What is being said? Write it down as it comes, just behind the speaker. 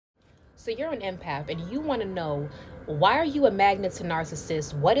So you're an empath and you want to know, why are you a magnet to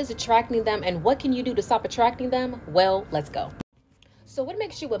narcissists? What is attracting them and what can you do to stop attracting them? Well, let's go. So what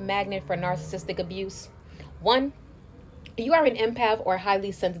makes you a magnet for narcissistic abuse? 1, you are an empath or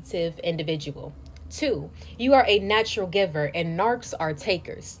highly sensitive individual. 2, you are a natural giver and narcs are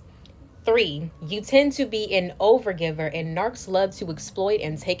takers. 3, you tend to be an overgiver and narcs love to exploit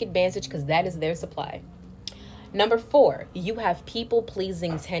and take advantage because that is their supply. Number 4, you have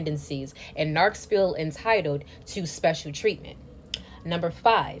people-pleasing tendencies and narcs feel entitled to special treatment. Number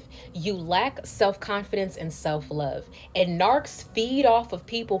 5, you lack self-confidence and self-love, and narcs feed off of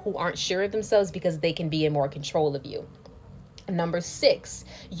people who aren't sure of themselves because they can be in more control of you. Number 6,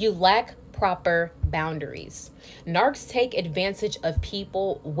 you lack proper boundaries. Narcs take advantage of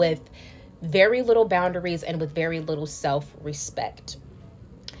people with very little boundaries and with very little self-respect.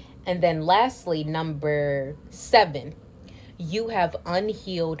 And then lastly, number 7, you have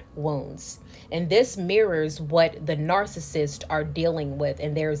unhealed wounds. And this mirrors what the narcissists are dealing with,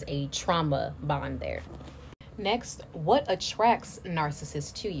 and there's a trauma bond there. Next, what attracts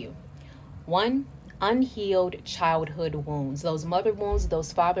narcissists to you? 1, unhealed childhood wounds. Those mother wounds,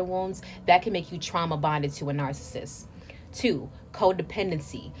 those father wounds, that can make you trauma bonded to a narcissist. 2,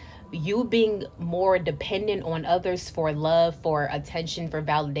 codependency. You being more dependent on others for love, for attention, for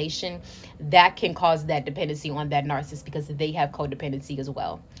validation, that can cause that dependency on that narcissist because they have codependency as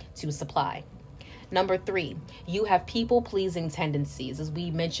well to supply. Number 3, you have people-pleasing tendencies. As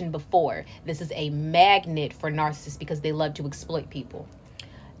we mentioned before, this is a magnet for narcissists because they love to exploit people.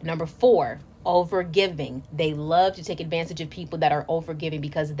 Number 4, overgiving. They love to take advantage of people that are overgiving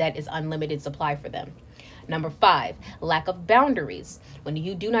because that is unlimited supply for them. Number 5, lack of boundaries. When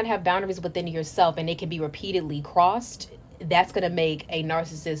you do not have boundaries within yourself and it can be repeatedly crossed, that's going to make a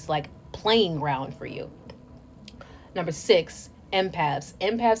narcissist like playing ground for you. Number 6, empaths.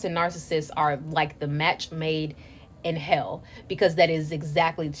 Empaths and narcissists are like the match made in hell because that is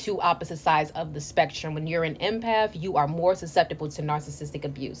exactly two opposite sides of the spectrum. When you're an empath, you are more susceptible to narcissistic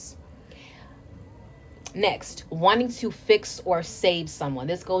abuse. Next, wanting to fix or save someone.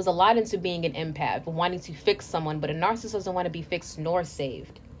 This goes a lot into being an empath, wanting to fix someone, but a narcissist doesn't want to be fixed nor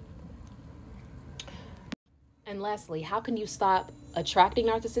saved. And lastly, how can you stop attracting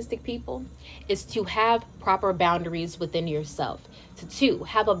narcissistic people? Is to have proper boundaries within yourself. To 2,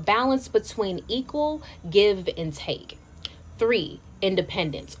 have a balance between equal give and take. 3,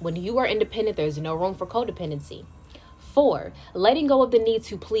 independence. When you are independent, there's no room for codependency. 4, letting go of the need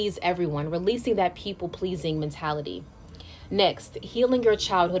to please everyone, releasing that people-pleasing mentality. Next, healing your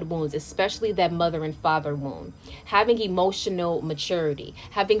childhood wounds, especially that mother and father wound. Having emotional maturity,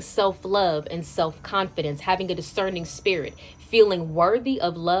 having self-love and self-confidence, having a discerning spirit, feeling worthy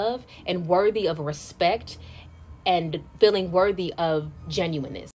of love and worthy of respect, and feeling worthy of genuineness.